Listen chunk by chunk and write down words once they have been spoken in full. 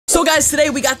So guys, today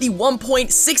we got the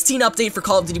 1.16 update for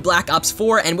Call of Duty Black Ops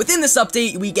 4, and within this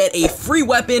update, we get a free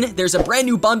weapon, there's a brand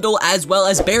new bundle, as well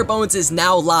as Bare Bones is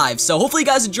now live. So hopefully you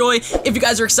guys enjoy. If you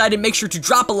guys are excited, make sure to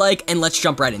drop a like, and let's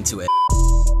jump right into it.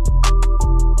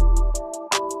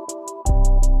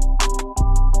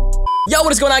 Yo,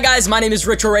 what is going on, guys? My name is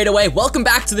Retro Raidaway. Welcome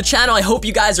back to the channel. I hope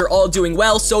you guys are all doing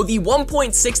well. So the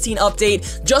 1.16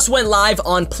 update just went live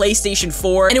on PlayStation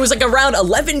 4, and it was like around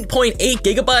 11.8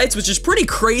 gigabytes, which is pretty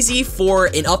crazy for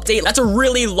an update. That's a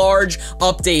really large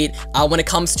update when it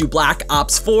comes to Black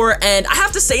Ops 4, and I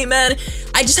have to say, man,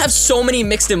 I just have so many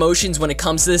mixed emotions when it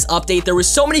comes to this update. There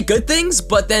was so many good things,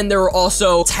 but then there were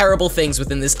also terrible things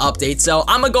within this update. So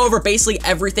I'm gonna go over basically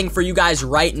everything for you guys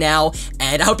right now,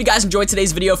 and I hope you guys enjoyed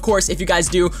today's video. Of course, if you guys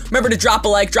do, remember to drop a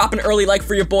like, drop an early like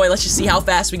for your boy. Let's just see how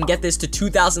fast we can get this to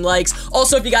 2,000 likes.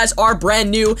 Also, if you guys are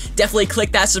brand new, definitely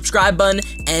click that subscribe button.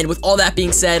 And with all that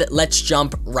being said, let's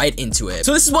jump right into it.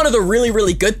 So this is one of the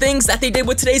really good things that they did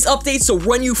with today's update. So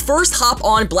when you first hop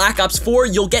on Black Ops 4,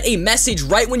 you'll get a message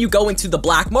right when you go into the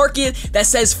black market that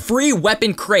says free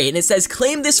weapon crate, and it says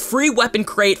claim this free weapon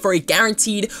crate for a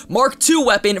guaranteed Mark II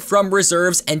weapon from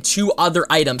reserves and 2 other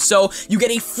items. So you get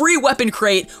a free weapon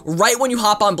crate right when you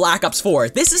hop on Black Ops 4.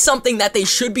 This is something that they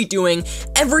should be doing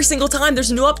every single time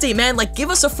there's a new update, man. Like, give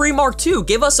us a free Mark II,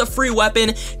 give us a free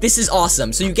weapon. This is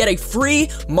awesome. So you get a free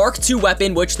Mark II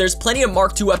weapon, which there's plenty of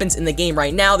Mark II weapons in the game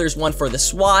right now. There's one for the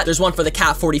SWAT, there's one for the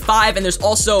Cat 45, and there's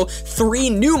also 3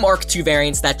 new Mark II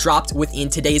variants that dropped within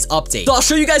today's update. So I'll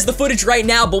show you guys the footage right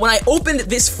now, but when I opened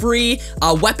this free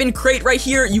weapon crate right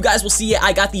here, you guys will see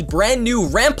I got the brand new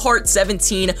Rampart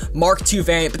 17 Mark II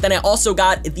variant, but then I also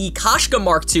got the Koshka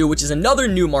Mark II, which is another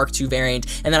new Mark II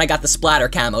variant, and then I got the splatter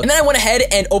camo. And then I went ahead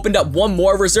and opened up one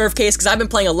more reserve case, because I've been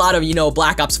playing a lot of,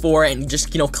 Black Ops 4 and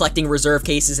just, collecting reserve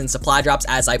cases and supply drops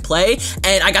as I play,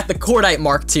 and I got the Cordite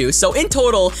Mark II. So in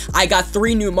total, I got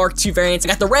 3 new Mark II variants. I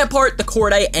got the Rampart, the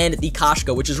Cordite, and the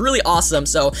Koshka, which is really awesome.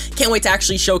 So can't wait to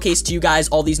actually showcase to you guys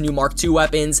all these new Mark II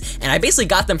weapons, and I basically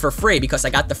got them for free because I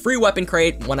got the free weapon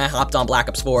crate when I hopped on Black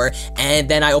Ops 4, and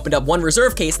then I opened up one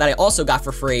reserve case that I also got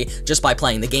for free just by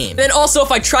playing the game. Then also,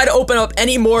 if I try to open up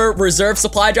any more reserve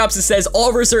supply drops, it says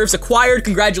all reserves acquired.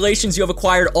 Congratulations, you have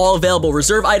acquired all available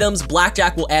reserve items.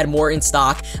 Blackjack will add more in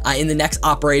stock in the next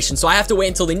operation. So I have to wait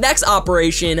until the next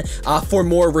operation for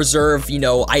more reserve,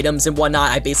 items and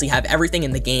whatnot. I basically have everything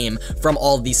in the game from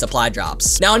all of these supply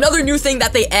drops. Now, another new thing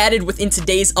that they added within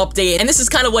today's update, and this is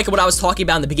kind of like what I was talking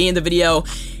about in the beginning of the video.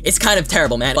 It's kind of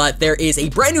terrible, man, but there is a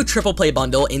brand new triple play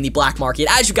bundle in the black market,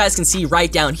 as you guys can see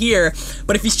right down here.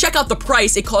 But if you check out the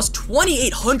price, it costs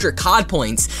 2,800 COD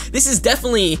points. This is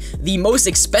definitely the most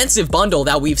expensive bundle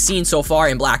that we've seen so far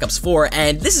in Black Ops 4,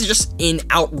 and this is just an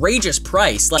outrageous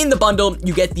price. Like, in the bundle,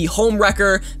 you get the Home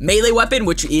Wrecker melee weapon,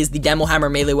 which is the Demo Hammer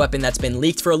melee weapon that's been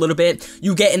leaked for a little bit.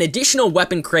 You get an additional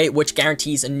weapon crate, which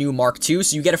guarantees a new Mark II.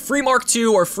 So you get a free Mark II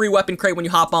or free weapon crate when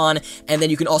you hop on, and then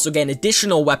you can also get an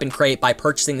additional weapon crate by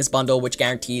purchasing this bundle, which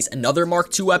guarantees another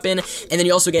Mark II weapon. And then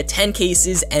you also get 10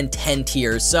 cases and 10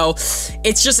 tiers. So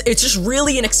it's just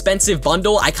really an expensive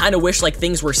bundle. I kind of wish like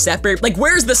things were separate. Like,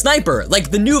 where's the sniper?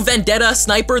 Like the new Vendetta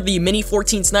sniper, the Mini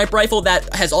 14 sniper rifle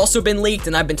that has also been leaked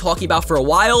and I've been talking about for a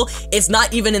while, it's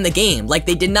not even in the game. Like,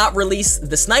 they did not release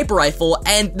the sniper rifle,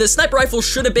 and the sniper rifle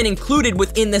should have been included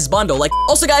within this bundle. Like,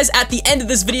 also guys, at the end of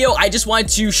this video, I just wanted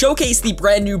to showcase the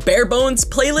brand new Bare Bones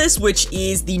playlist, which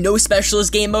is the No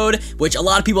Specialist game mode, which a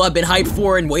lot of people have been hyped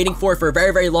for and waiting for a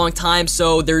very long time.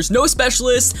 So there's no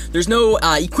specialist, there's no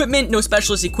equipment, no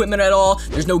specialist equipment at all,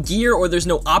 there's no gear, or there's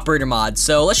no operator mod.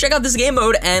 So let's check out this game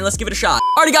mode and let's give it a shot.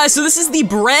 Alrighty guys, so this is the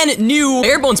brand new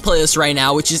Bare Bones playlist right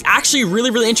now, which is actually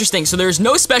really interesting. So there's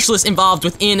no specialist involved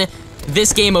within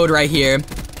this game mode right here, and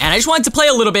I just wanted to play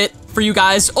a little bit for you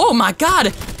guys. Oh my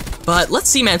god. But let's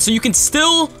see, man. So you can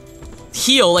still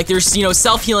heal, like there's,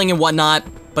 self-healing and whatnot,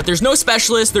 but there's no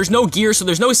specialist, there's no gear, so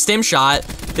there's no stim shot.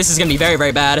 This is gonna be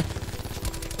very bad.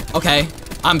 Okay,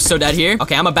 I'm so dead here.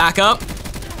 Okay, I'm gonna back up.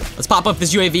 Let's pop up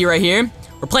this UAV right here.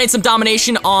 We're playing some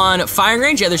domination on firing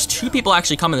range. Yeah, there's 2 people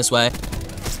actually coming this way.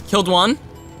 Killed one.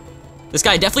 This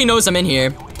guy definitely knows I'm in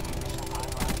here.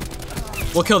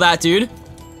 We'll kill that dude.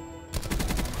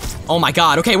 Oh my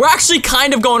god. Okay, we're actually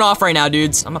kind of going off right now,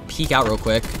 dudes. I'm gonna peek out real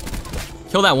quick.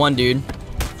 Kill that one dude.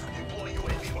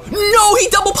 No, he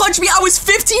double punched me. I was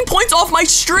 15 points off my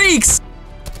streaks.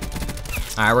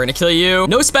 All right, we're gonna kill you.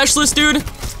 No specialist, dude.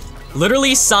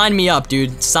 Literally sign me up,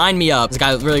 dude. Sign me up. This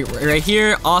guy really right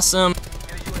here. Awesome.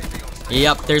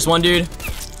 Yep, there's one dude.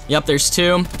 Yep, there's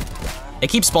 2. They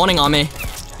keep spawning on me.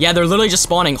 Yeah, they're literally just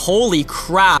spawning. Holy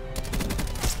crap.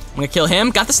 I'm gonna kill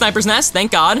him. Got the sniper's nest,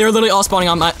 thank God. They're literally all spawning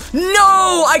on my...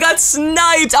 No! I got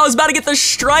sniped! I was about to get the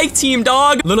strike team,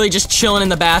 dog. Literally just chilling in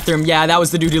the bathroom. Yeah, that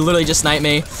was the dude who literally just sniped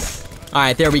me. All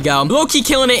right, there we go. Low-key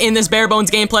killing it in this bare bones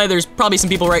gameplay. There's probably some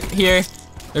people right here.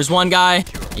 There's one guy.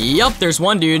 Yup, there's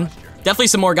one dude. Definitely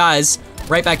some more guys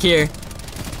right back here.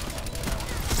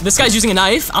 This guy's using a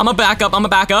knife. I'm a back up. I'm a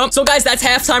back up. So, guys, that's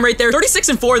halftime right there.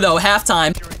 36-4, though,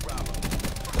 halftime.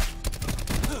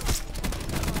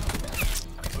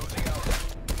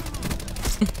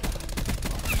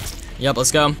 Yep,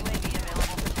 let's go.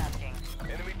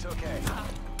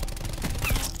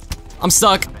 I'm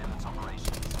stuck.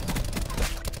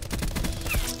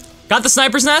 Got the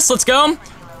sniper's nest. Let's go.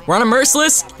 We're on a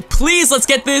merciless. Please, let's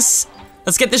get this.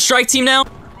 Let's get this strike team now.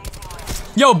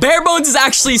 Yo, bare bones is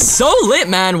actually so lit,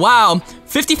 man. Wow.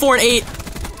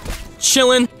 54-8.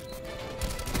 Chilling.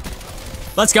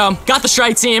 Let's go. Got the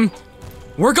strike team.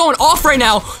 We're going off right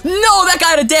now. No, that guy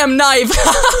had a damn knife.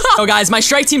 So guys, my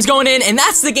strike team's going in, and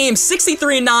that's the game.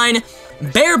 63-9.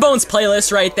 Bare bones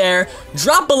playlist right there.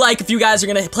 Drop a like if you guys are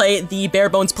gonna play the bare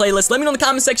bones playlist. Let me know in the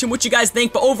comment section what you guys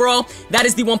think. But overall, that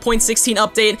is the 1.16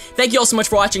 update. Thank you all so much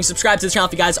for watching. Subscribe to the channel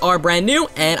if you guys are brand new,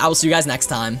 and I will see you guys next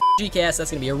time. GKS,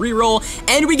 that's gonna be a reroll,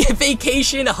 and we get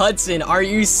Vacation Hudson. Are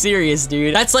you serious,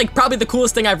 dude? That's like probably the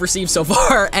coolest thing I've received so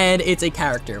far, and it's a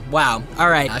character. Wow.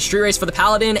 All right, street race for the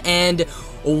Paladin, and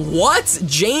what?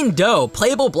 Jane Doe,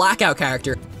 playable blackout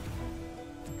character.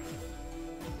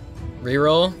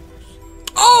 Reroll.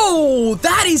 Oh,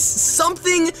 that is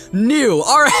something new.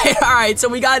 All right, so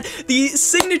we got the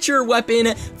signature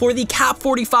weapon for the Cap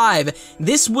 45.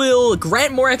 This will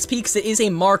grant more XP because it is a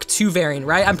Mark II variant,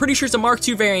 right? I'm pretty sure it's a Mark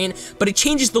II variant, but it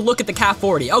changes the look at the Cap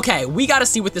 40. Okay, we gotta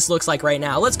see what this looks like right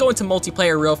now. Let's go into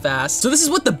multiplayer real fast. So this is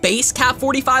what the base Cap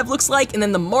 45 looks like, and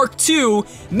then the Mark II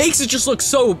makes it just look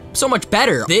so much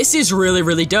better. This is really,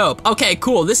 really dope. Okay,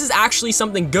 cool. This is actually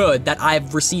something good that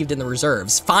I've received in the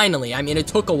reserves. Finally, I mean, it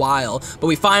took a while, but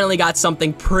we finally got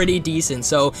something pretty decent.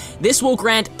 So this will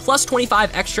grant plus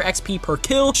 25 extra XP per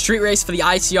kill. Street race for the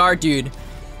ICR, dude.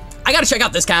 I gotta check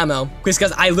out this camo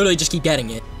because I literally just keep getting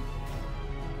it.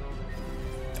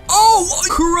 Oh,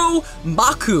 Kuro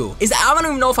Maku. I don't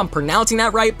even know if I'm pronouncing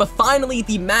that right, but finally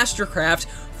the Mastercraft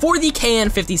for the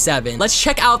KN57. Let's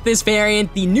check out this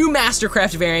variant, the new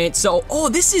Mastercraft variant. So, oh,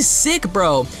 this is sick,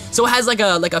 bro. So it has like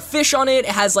a fish on it.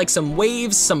 It has like some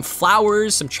waves, some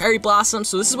flowers, some cherry blossoms.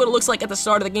 So this is what it looks like at the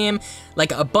start of the game.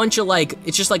 Like a bunch of like,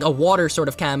 it's just like a water sort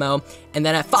of camo. And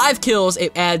then at 5 kills,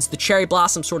 it adds the cherry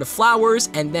blossom sort of flowers.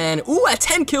 And then, ooh, at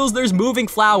 10 kills, there's moving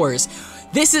flowers.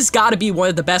 This has got to be one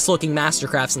of the best looking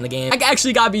Mastercrafts in the game. I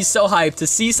actually got to be so hyped to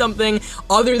see something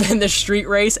other than the street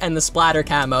race and the splatter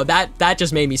camo. That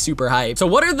just made me super hyped. So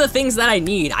what are the things that I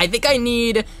need? I definitely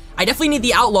need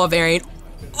the outlaw variant.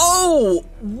 Oh,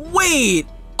 wait.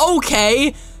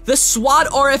 Okay. The SWAT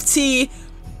RFT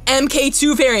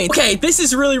MK2 variant. Okay, this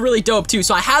is really, really dope too.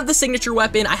 So I have the signature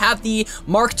weapon, I have the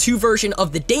Mark II version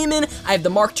of the Daemon, I have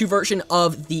the Mark II version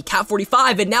of the Cap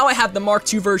 45, and now I have the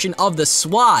Mark II version of the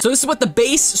SWAT. So this is what the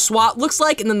base SWAT looks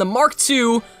like, and then the Mark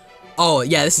II, oh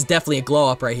yeah, this is definitely a glow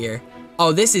up right here.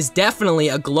 Oh, this is definitely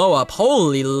a glow up.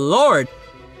 Holy Lord.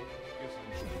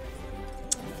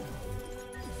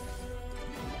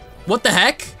 What the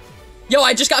heck? Yo,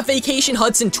 I just got Vacation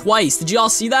Hudson twice. Did you all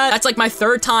see that? That's like my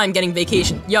 3rd time getting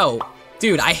Vacation. Yo,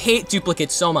 dude, I hate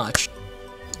duplicates so much.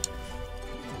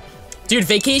 Dude,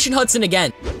 Vacation Hudson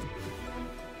again.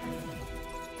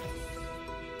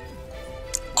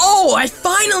 Oh, I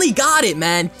finally got it,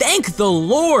 man. Thank the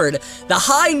Lord. The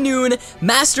High Noon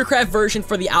Mastercraft version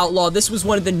for the Outlaw. This was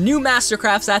one of the new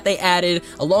Mastercrafts that they added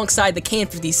alongside the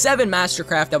KN57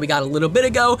 Mastercraft that we got a little bit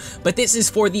ago. But this is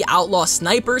for the Outlaw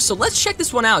Sniper. So let's check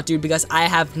this one out, dude, because I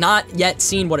have not yet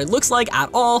seen what it looks like at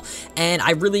all. And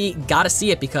I really gotta see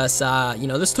it because, you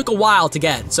know, this took a while to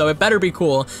get. So it better be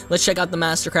cool. Let's check out the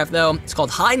Mastercraft, though. It's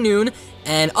called High Noon.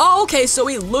 And, oh, okay, so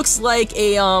it looks like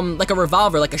a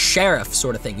revolver, like a sheriff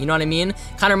sort of thing, you know what I mean?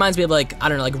 Kind of reminds me of, like, I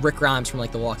don't know, like Rick Grimes from,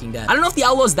 like, The Walking Dead. I don't know if the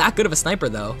Outlaw is that good of a sniper,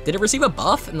 though. Did it receive a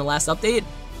buff in the last update?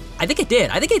 I think it did.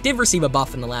 I think it did receive a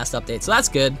buff in the last update, so that's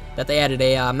good that they added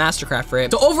a Mastercraft for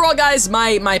it. So overall, guys,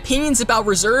 my opinions about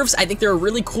reserves, I think they're a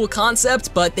really cool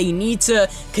concept, but they need to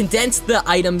condense the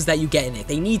items that you get in it.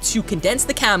 They need to condense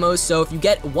the camos, so if you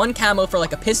get one camo for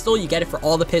like a pistol, you get it for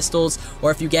all the pistols, or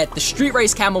if you get the street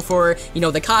race camo for, you know,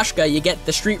 the Kashka, you get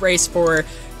the street race for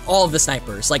all of the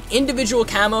snipers. Like, individual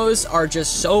camos are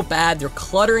just so bad. They're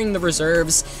cluttering the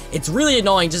reserves. It's really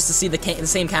annoying just to see the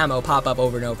same camo pop up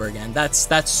over and over again.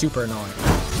 That's super annoying.